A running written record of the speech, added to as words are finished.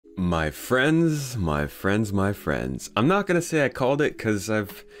My friends, my friends, my friends. I'm not gonna say I called it because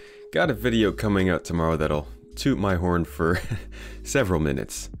I've got a video coming out tomorrow that'll toot my horn for several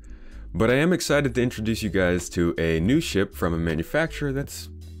minutes. But I am excited to introduce you guys to a new ship from a manufacturer that's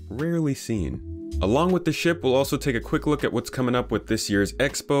rarely seen. Along with the ship, we'll also take a quick look at what's coming up with this year's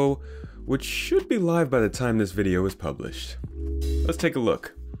Expo, which should be live by the time this video is published. Let's take a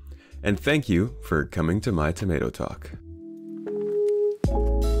look. And thank you for coming to my Tomato Talk.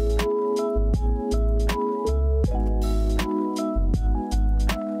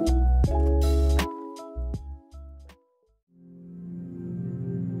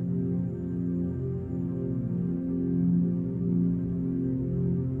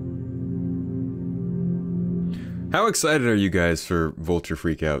 How excited are you guys for Vulture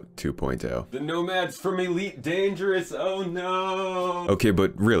Freakout 2.0? The Nomad's from Elite Dangerous, oh no! Okay,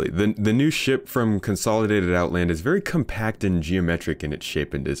 but really, the new ship from Consolidated Outland is very compact and geometric in its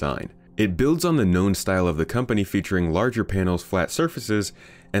shape and design. It builds on the known style of the company, featuring larger panels, flat surfaces,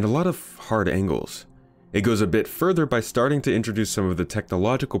 and a lot of hard angles. It goes a bit further by starting to introduce some of the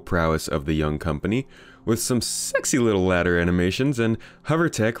technological prowess of the young company, with some sexy little ladder animations and hover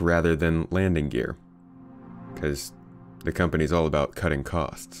tech rather than landing gear. Because the company's all about cutting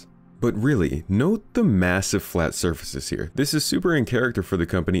costs. But really, note the massive flat surfaces here. This is super in character for the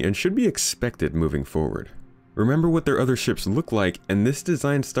company and should be expected moving forward. Remember what their other ships look like, and this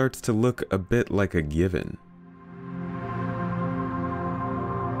design starts to look a bit like a given.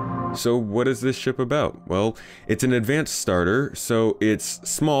 So what is this ship about? Well, it's an advanced starter, so it's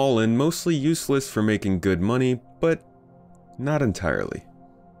small and mostly useless for making good money, but not entirely.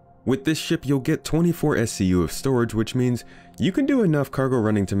 With this ship, you'll get 24 SCU of storage, which means you can do enough cargo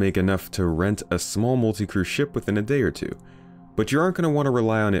running to make enough to rent a small multi-crew ship within a day or two. But you aren't going to want to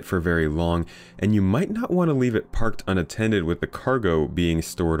rely on it for very long, and you might not want to leave it parked unattended with the cargo being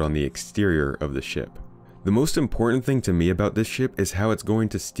stored on the exterior of the ship. The most important thing to me about this ship is how it's going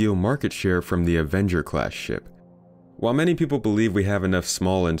to steal market share from the Avenger-class ship. While many people believe we have enough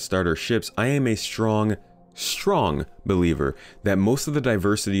small and starter ships, I am a strong believer that most of the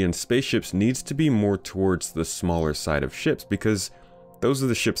diversity in spaceships needs to be more towards the smaller side of ships, because those are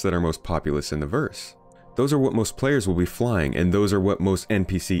the ships that are most populous in the verse. Those are what most players will be flying, and those are what most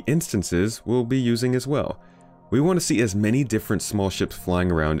NPC instances will be using as well. We want to see as many different small ships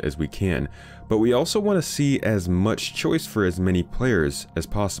flying around as we can, but we also want to see as much choice for as many players as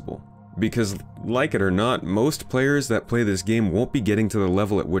possible. Because, like it or not, most players that play this game won't be getting to the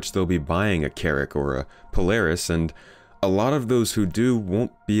level at which they'll be buying a Carrack or a Polaris, and a lot of those who do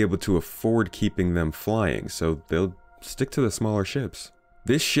won't be able to afford keeping them flying, so they'll stick to the smaller ships.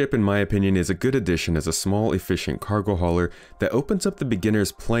 This ship, in my opinion, is a good addition as a small, efficient cargo hauler that opens up the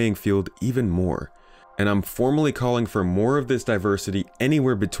beginner's playing field even more. And I'm formally calling for more of this diversity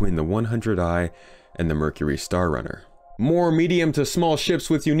anywhere between the 100i and the Mercury Star Runner. More medium to small ships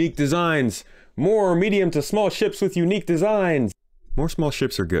with unique designs! More medium to small ships with unique designs! More small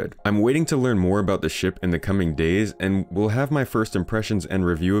ships are good. I'm waiting to learn more about the ship in the coming days, and will have my first impressions and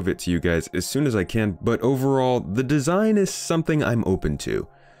review of it to you guys as soon as I can, but overall, the design is something I'm open to.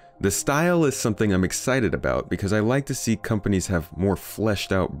 The style is something I'm excited about, because I like to see companies have more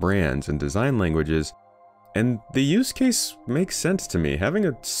fleshed out brands and design languages, and the use case makes sense to me. Having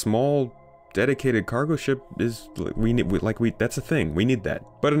a small, dedicated cargo ship is, that's a thing, we need that.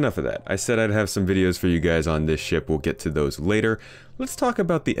 But enough of that. I said I'd have some videos for you guys on this ship, we'll get to those later. Let's talk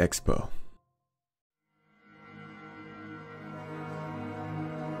about the Expo.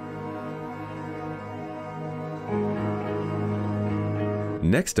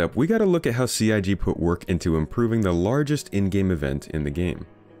 Next up, we gotta look at how CIG put work into improving the largest in-game event in the game.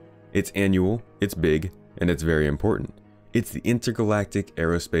 It's annual, it's big, and it's very important. It's the Intergalactic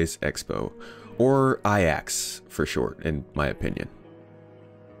Aerospace Expo, or IAX for short, in my opinion.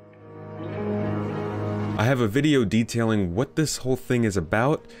 I have a video detailing what this whole thing is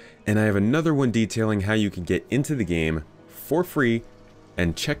about, and I have another one detailing how you can get into the game for free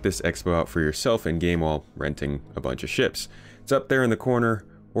and check this expo out for yourself in game while renting a bunch of ships. It's up there in the corner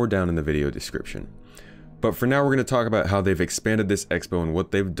or down in the video description. But for now, we're going to talk about how they've expanded this expo and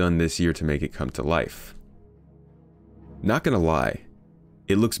what they've done this year to make it come to life. Not gonna lie,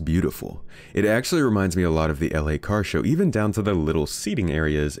 it looks beautiful. It actually reminds me a lot of the LA car show, even down to the little seating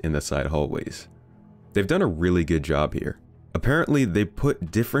areas in the side hallways. They've done a really good job here. Apparently, they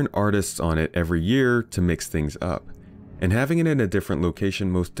put different artists on it every year to mix things up, and having it in a different location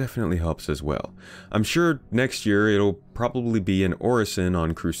most definitely helps as well. I'm sure next year it'll probably be in Orison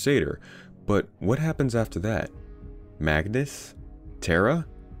on Crusader, but what happens after that? Magnus? Terra?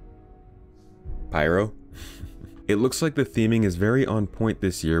 Pyro? It looks like the theming is very on point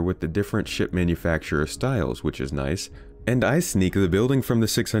this year with the different ship manufacturer styles, which is nice. And iSneak, the building from the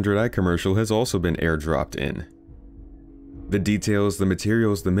 600i commercial, has also been airdropped in. The details, the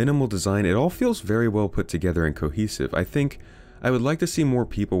materials, the minimal design, it all feels very well put together and cohesive. I think I would like to see more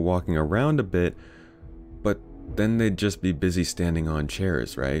people walking around a bit, but then they'd just be busy standing on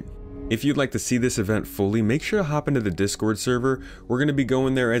chairs, right? If you'd like to see this event fully, make sure to hop into the Discord server. We're going to be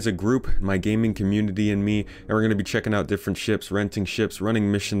going there as a group, my gaming community and me, and we're going to be checking out different ships, renting ships,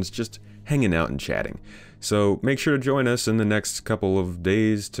 running missions, just hanging out and chatting. So make sure to join us in the next couple of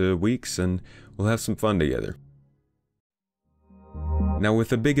days to weeks, and we'll have some fun together. Now,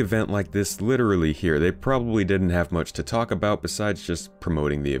 with a big event like this literally here, they probably didn't have much to talk about besides just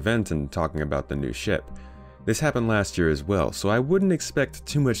promoting the event and talking about the new ship. This happened last year as well, so I wouldn't expect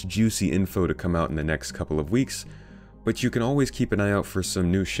too much juicy info to come out in the next couple of weeks, but you can always keep an eye out for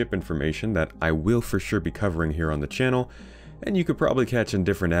some new ship information that I will for sure be covering here on the channel, and you could probably catch in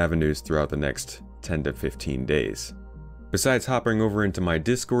different avenues throughout the next 10 to 15 days. Besides hopping over into my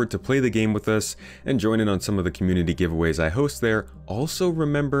Discord to play the game with us and join in on some of the community giveaways I host there, also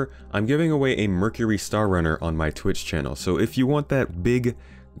remember I'm giving away a Mercury Star Runner on my Twitch channel, so if you want that big,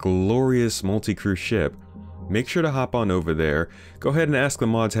 glorious multi-crew ship, make sure to hop on over there, go ahead and ask the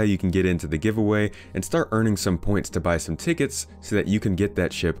mods how you can get into the giveaway, and start earning some points to buy some tickets so that you can get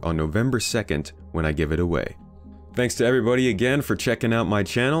that ship on November 2nd when I give it away. Thanks to everybody again for checking out my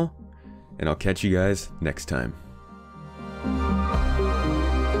channel, and I'll catch you guys next time.